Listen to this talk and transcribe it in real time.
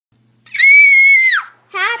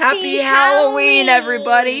Happy Halloween,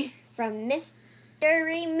 everybody! From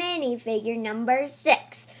Mystery Minifigure number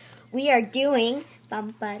 6. We are doing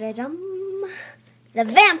the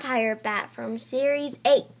Vampire Bat from Series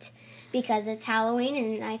 8 because it's Halloween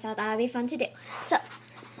and I thought that would be fun to do. So,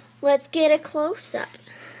 let's get a close-up.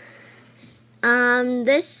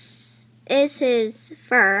 This is his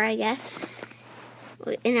fur, I guess.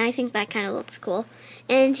 And I think that kind of looks cool.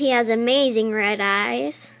 And he has amazing red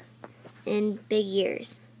eyes and big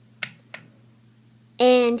ears.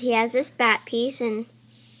 And he has this bat piece, and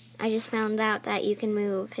I just found out that you can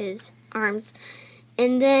move his arms.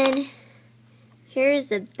 And then here's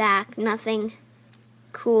the back, nothing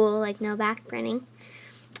cool, like no back printing.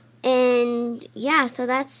 And yeah, so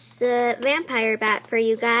that's the Vampire Bat for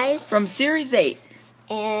you guys. From Series 8.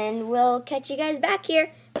 And we'll catch you guys back here.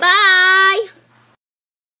 Bye!